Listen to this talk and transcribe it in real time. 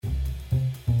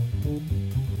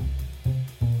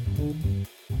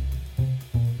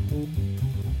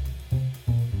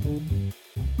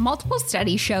Multiple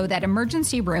studies show that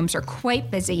emergency rooms are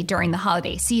quite busy during the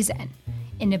holiday season.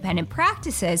 Independent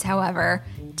practices, however,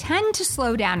 tend to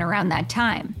slow down around that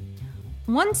time.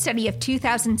 One study of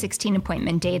 2016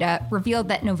 appointment data revealed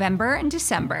that November and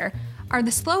December are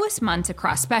the slowest months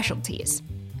across specialties.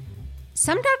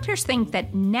 Some doctors think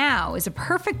that now is a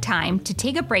perfect time to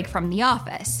take a break from the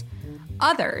office.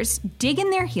 Others dig in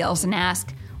their heels and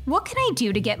ask, what can I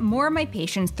do to get more of my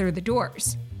patients through the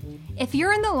doors? If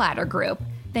you're in the latter group,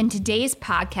 then today's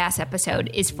podcast episode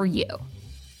is for you.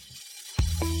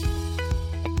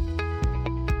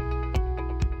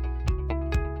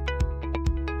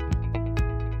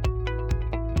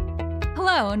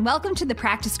 Hello, and welcome to the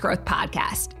Practice Growth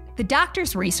Podcast, the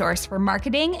doctor's resource for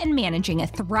marketing and managing a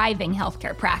thriving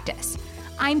healthcare practice.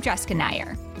 I'm Jessica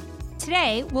Nair.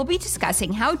 Today, we'll be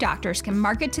discussing how doctors can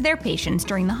market to their patients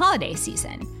during the holiday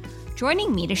season.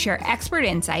 Joining me to share expert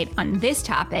insight on this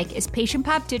topic is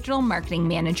PatientPop Digital Marketing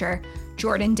Manager,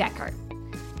 Jordan Decker.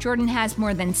 Jordan has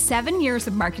more than 7 years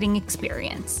of marketing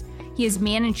experience. He has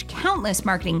managed countless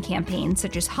marketing campaigns,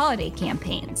 such as holiday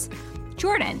campaigns.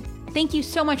 Jordan, thank you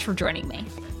so much for joining me.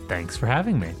 Thanks for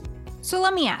having me. So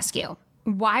let me ask you,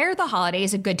 why are the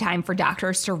holidays a good time for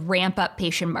doctors to ramp up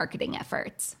patient marketing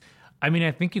efforts? I mean,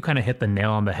 I think you kind of hit the nail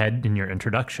on the head in your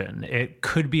introduction. It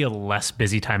could be a less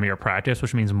busy time of your practice,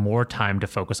 which means more time to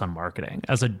focus on marketing.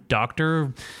 As a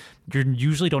doctor, you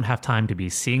usually don't have time to be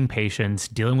seeing patients,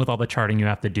 dealing with all the charting you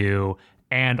have to do,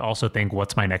 and also think,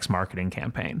 what's my next marketing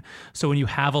campaign? So when you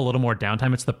have a little more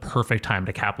downtime, it's the perfect time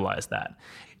to capitalize that.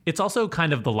 It's also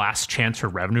kind of the last chance for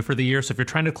revenue for the year. So if you're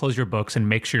trying to close your books and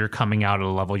make sure you're coming out at a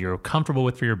level you're comfortable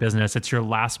with for your business, it's your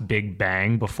last big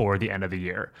bang before the end of the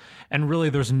year. And really,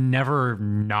 there's never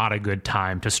not a good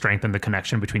time to strengthen the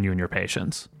connection between you and your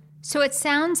patients. So it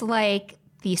sounds like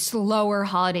the slower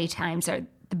holiday times are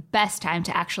the best time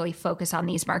to actually focus on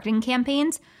these marketing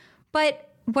campaigns.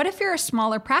 But what if you're a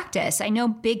smaller practice? I know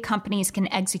big companies can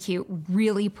execute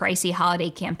really pricey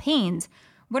holiday campaigns.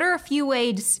 What are a few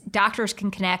ways doctors can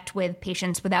connect with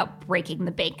patients without breaking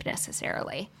the bank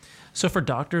necessarily? So for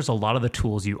doctors, a lot of the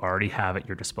tools you already have at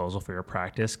your disposal for your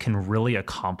practice can really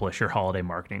accomplish your holiday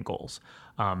marketing goals.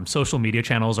 Social media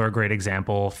channels are a great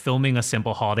example. Filming a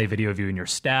simple holiday video of you and your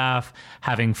staff,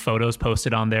 having photos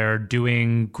posted on there,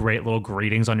 doing great little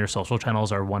greetings on your social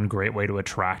channels are one great way to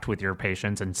attract with your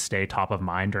patients and stay top of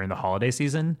mind during the holiday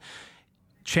season.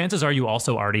 Chances are you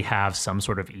also already have some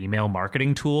sort of email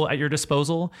marketing tool at your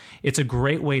disposal. It's a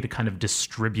great way to kind of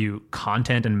distribute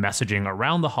content and messaging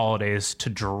around the holidays to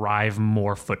drive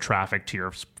more foot traffic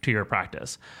to your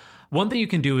practice. One thing you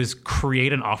can do is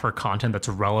create and offer content that's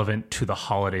relevant to the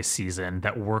holiday season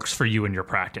that works for you and your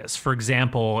practice. For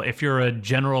example, if you're a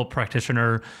general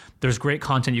practitioner, there's great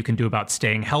content you can do about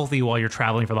staying healthy while you're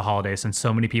traveling for the holidays, since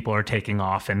so many people are taking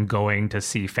off and going to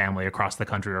see family across the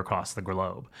country or across the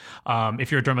globe. If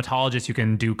you're a dermatologist, you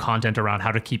can do content around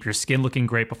how to keep your skin looking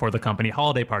great before the company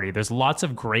holiday party. There's lots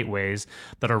of great ways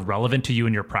that are relevant to you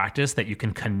and your practice that you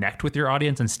can connect with your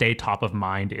audience and stay top of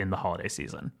mind in the holiday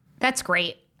season. That's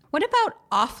great. What about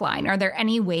offline? Are there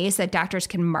any ways that doctors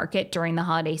can market during the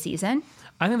holiday season?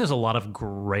 I think there's a lot of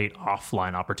great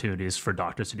offline opportunities for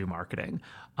doctors to do marketing.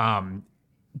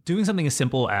 Doing something as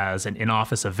simple as an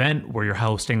in-office event where you're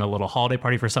hosting a little holiday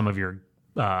party for some of your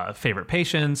favorite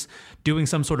patients, doing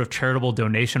some sort of charitable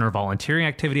donation or volunteering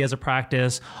activity as a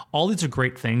practice. All these are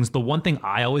great things. The one thing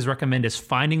I always recommend is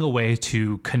finding a way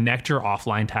to connect your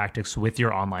offline tactics with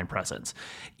your online presence.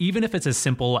 Even if it's as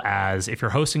simple as, if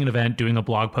you're hosting an event, doing a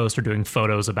blog post or doing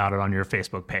photos about it on your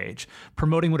Facebook page,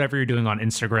 promoting whatever you're doing on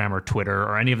Instagram or Twitter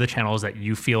or any of the channels that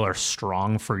you feel are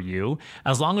strong for you.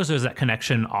 As long as there's that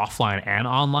connection offline and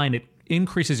online, it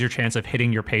increases your chance of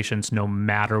hitting your patients no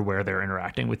matter where they're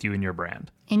interacting with you and your brand.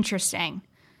 Interesting.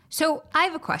 So I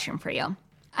have a question for you.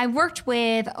 I worked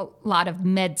with a lot of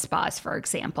med spas, for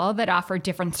example, that offer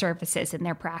different services in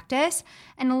their practice.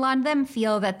 And a lot of them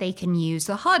feel that they can use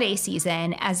the holiday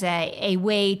season as a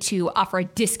way to offer a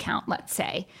discount, let's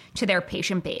say, to their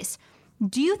patient base.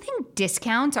 Do you think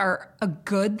discounts are a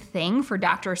good thing for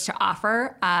doctors to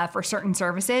offer for certain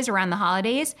services around the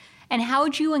holidays? And how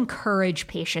would you encourage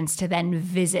patients to then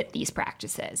visit these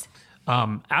practices?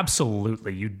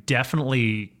 Absolutely. You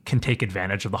definitely can take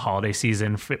advantage of the holiday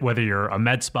season, whether you're a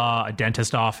med spa, a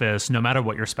dentist office, no matter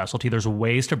what your specialty, there's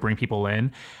ways to bring people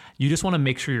in. You just want to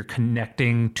make sure you're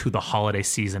connecting to the holiday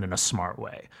season in a smart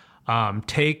way.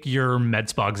 Take your med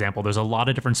spa example. There's a lot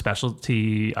of different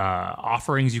specialty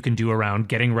offerings you can do around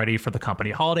getting ready for the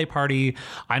company holiday party.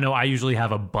 I know I usually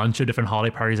have a bunch of different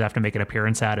holiday parties I have to make an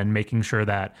appearance at, and making sure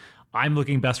that I'm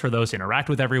looking best for those to interact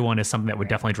with everyone is something that would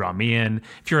definitely draw me in.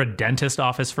 If you're a dentist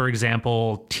office, for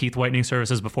example, teeth whitening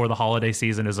services before the holiday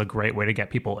season is a great way to get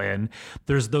people in.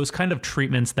 There's those kind of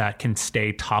treatments that can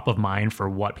stay top of mind for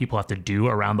what people have to do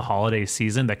around the holiday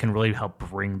season that can really help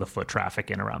bring the foot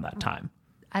traffic in around that time.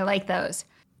 I like those.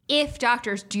 If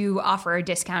doctors do offer a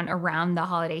discount around the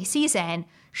holiday season,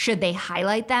 should they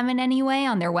highlight them in any way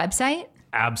on their website?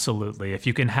 Absolutely. If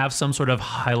you can have some sort of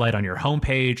highlight on your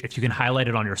homepage, if you can highlight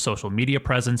it on your social media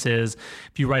presences,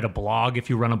 if you write a blog, if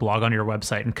you run a blog on your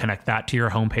website and connect that to your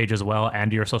homepage as well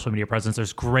and to your social media presence,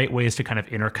 there's great ways to kind of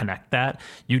interconnect that.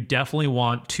 You definitely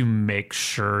want to make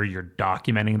sure you're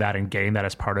documenting that and getting that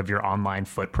as part of your online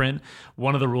footprint.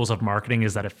 One of the rules of marketing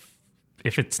is that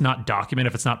if it's not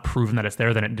documented, if it's not proven that it's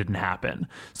there, then it didn't happen.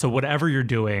 So whatever you're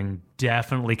doing,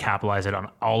 definitely capitalize it on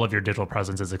all of your digital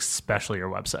presences, especially your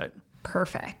website.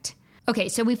 Perfect. Okay,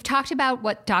 so we've talked about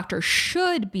what doctors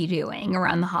should be doing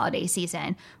around the holiday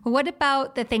season. But what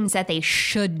about the things that they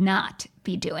should not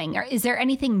be doing? Or is there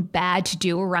anything bad to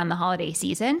do around the holiday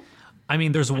season? I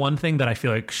mean, there's one thing that I feel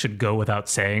like should go without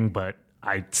saying, but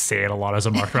I say it a lot as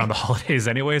a marketer around the holidays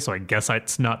anyway, so I guess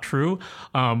it's not true.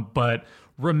 But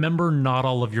remember, not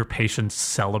all of your patients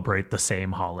celebrate the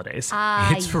same holidays.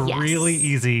 It's really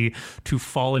easy to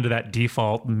fall into that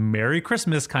default Merry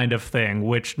Christmas kind of thing,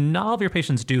 which not all of your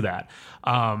patients do that.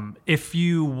 If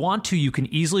you want to, you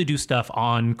can easily do stuff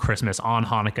on Christmas, on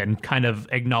Hanukkah, and kind of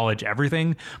acknowledge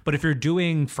everything. But if you're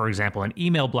doing, for example, an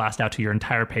email blast out to your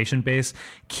entire patient base,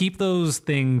 keep those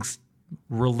things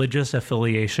religious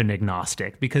affiliation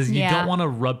agnostic, because you don't want to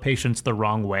rub patients the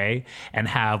wrong way and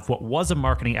have what was a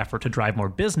marketing effort to drive more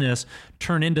business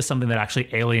turn into something that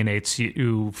actually alienates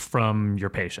you from your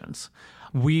patients.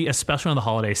 We, especially on the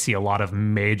holidays, see a lot of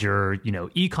major,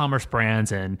 e-commerce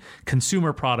brands and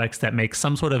consumer products that make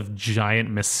some sort of giant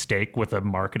mistake with a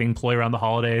marketing ploy around the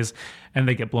holidays, and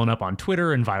they get blown up on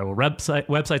Twitter and viral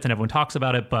websites, and everyone talks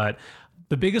about it. But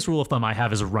the biggest rule of thumb I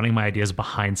have is running my ideas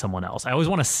behind someone else. I always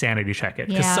want to sanity check it,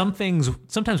 because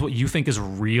sometimes what you think is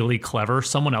really clever,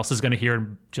 someone else is going to hear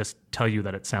and just tell you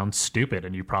that it sounds stupid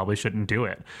and you probably shouldn't do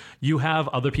it. You have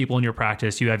other people in your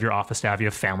practice, you have your office staff, you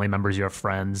have family members, you have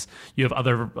friends, you have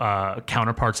other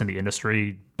counterparts in the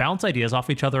industry. Bounce ideas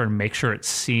off each other and make sure it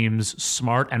seems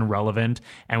smart and relevant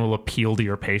and will appeal to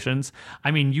your patients. I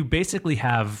mean, you basically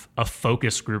have a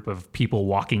focus group of people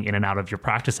walking in and out of your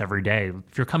practice every day.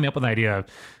 If you're coming up with an idea,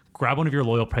 grab one of your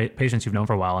loyal patients you've known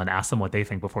for a while and ask them what they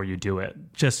think before you do it.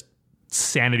 Just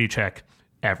sanity check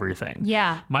everything.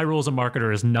 Yeah. My rule as a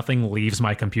marketer is nothing leaves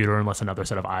my computer unless another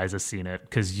set of eyes has seen it,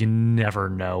 because you never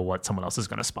know what someone else is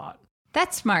going to spot.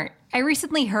 That's smart. I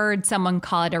recently heard someone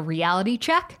call it a reality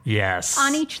check. Yes.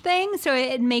 On each thing. So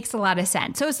it makes a lot of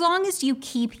sense. So as long as you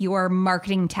keep your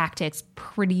marketing tactics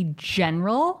pretty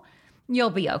general, you'll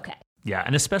be okay. Yeah.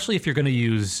 And especially if you're going to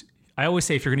use, I always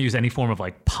say if you're going to use any form of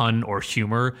like pun or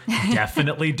humor,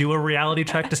 definitely do a reality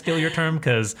check, to steal your term,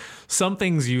 because some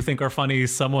things you think are funny,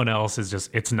 someone else is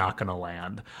just, it's not going to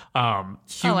land.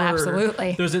 Humor,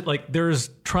 absolutely. There's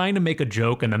trying to make a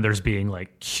joke and then there's being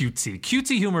like cutesy.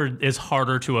 Cutesy humor is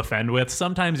harder to offend with.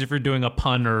 Sometimes if you're doing a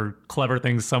pun or clever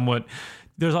things somewhat,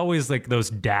 there's always like those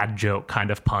dad joke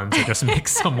kind of puns that just make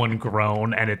someone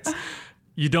groan, and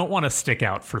you don't want to stick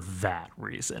out for that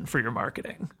reason for your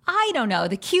marketing. I don't know.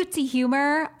 The cutesy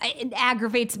humor, it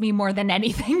aggravates me more than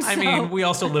anything. I mean, we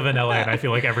also live in LA, and I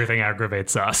feel like everything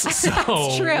aggravates us.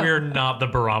 So we're not the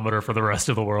barometer for the rest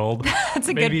of the world. That's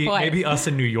a good point. Maybe us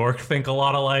in New York think a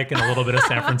lot alike and a little bit of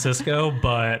San Francisco.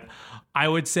 But I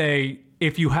would say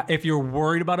if you're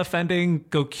worried about offending,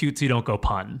 go cutesy, don't go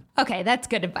pun. Okay, that's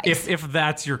good advice. If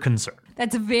that's your concern.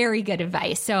 That's very good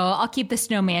advice. So I'll keep the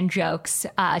snowman jokes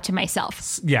to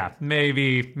myself. Yeah,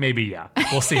 maybe, yeah.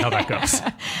 We'll see how that goes.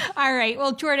 All right.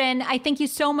 Well, Jordan, I thank you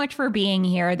so much for being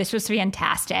here. This was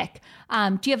fantastic.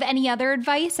 Do you have any other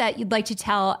advice that you'd like to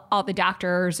tell all the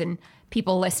doctors and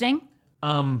people listening?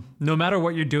 No matter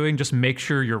what you're doing, just make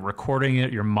sure you're recording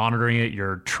it, you're monitoring it,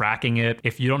 you're tracking it.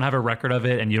 If you don't have a record of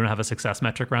it and you don't have a success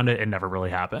metric around it, it never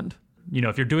really happened.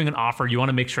 If you're doing an offer, you want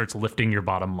to make sure it's lifting your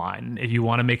bottom line. If you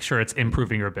want to make sure it's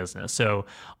improving your business. So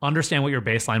understand what your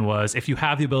baseline was. If you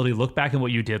have the ability, look back at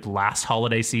what you did last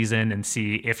holiday season and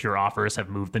see if your offers have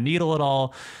moved the needle at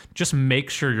all. Just make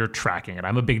sure you're tracking it.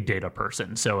 I'm a big data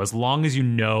person. So as long as you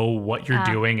know what you're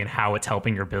doing and how it's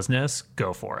helping your business,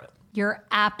 go for it. You're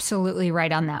absolutely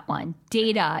right on that one.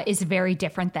 Data is very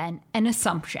different than an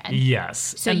assumption.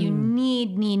 Yes. So you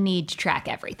need to track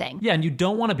everything. Yeah, and you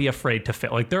don't want to be afraid to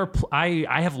fail. Like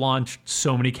I have launched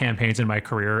so many campaigns in my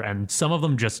career, and some of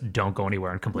them just don't go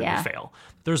anywhere and completely fail.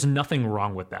 There's nothing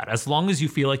wrong with that. As long as you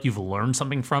feel like you've learned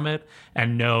something from it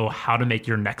and know how to make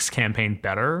your next campaign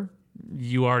better,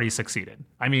 you already succeeded.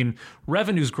 I mean,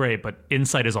 revenue's great, but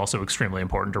insight is also extremely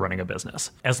important to running a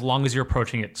business, as long as you're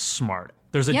approaching it smart.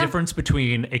 There's a difference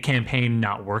between a campaign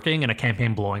not working and a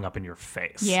campaign blowing up in your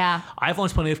face. Yeah. I've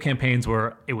launched plenty of campaigns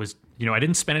where it was, I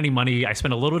didn't spend any money. I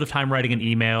spent a little bit of time writing an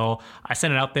email. I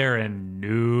sent it out there and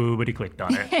nobody clicked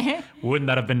on it. Wouldn't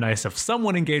that have been nice if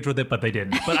someone engaged with it, but they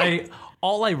didn't. But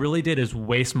all I really did is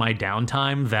waste my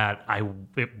downtime that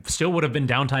it still would have been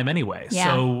downtime anyway. Yeah.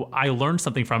 So I learned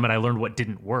something from it. I learned what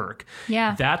didn't work.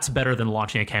 Yeah. That's better than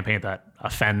launching a campaign that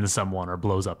offends someone or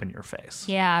blows up in your face.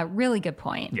 Yeah, really good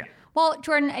point. Yeah. Well,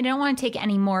 Jordan, I don't want to take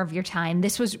any more of your time.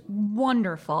 This was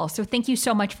wonderful. So thank you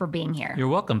so much for being here. You're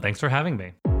welcome. Thanks for having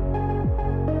me.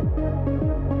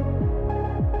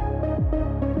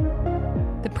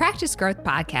 The Practice Growth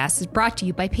Podcast is brought to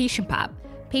you by PatientPop.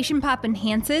 PatientPop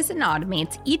enhances and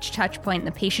automates each touchpoint in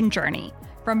the patient journey,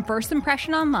 from first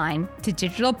impression online to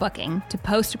digital booking to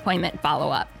post-appointment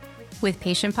follow-up. With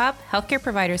PatientPop, healthcare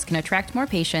providers can attract more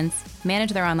patients,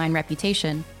 manage their online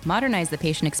reputation, modernize the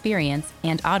patient experience,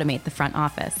 and automate the front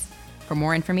office. For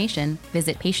more information,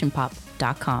 visit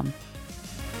patientpop.com.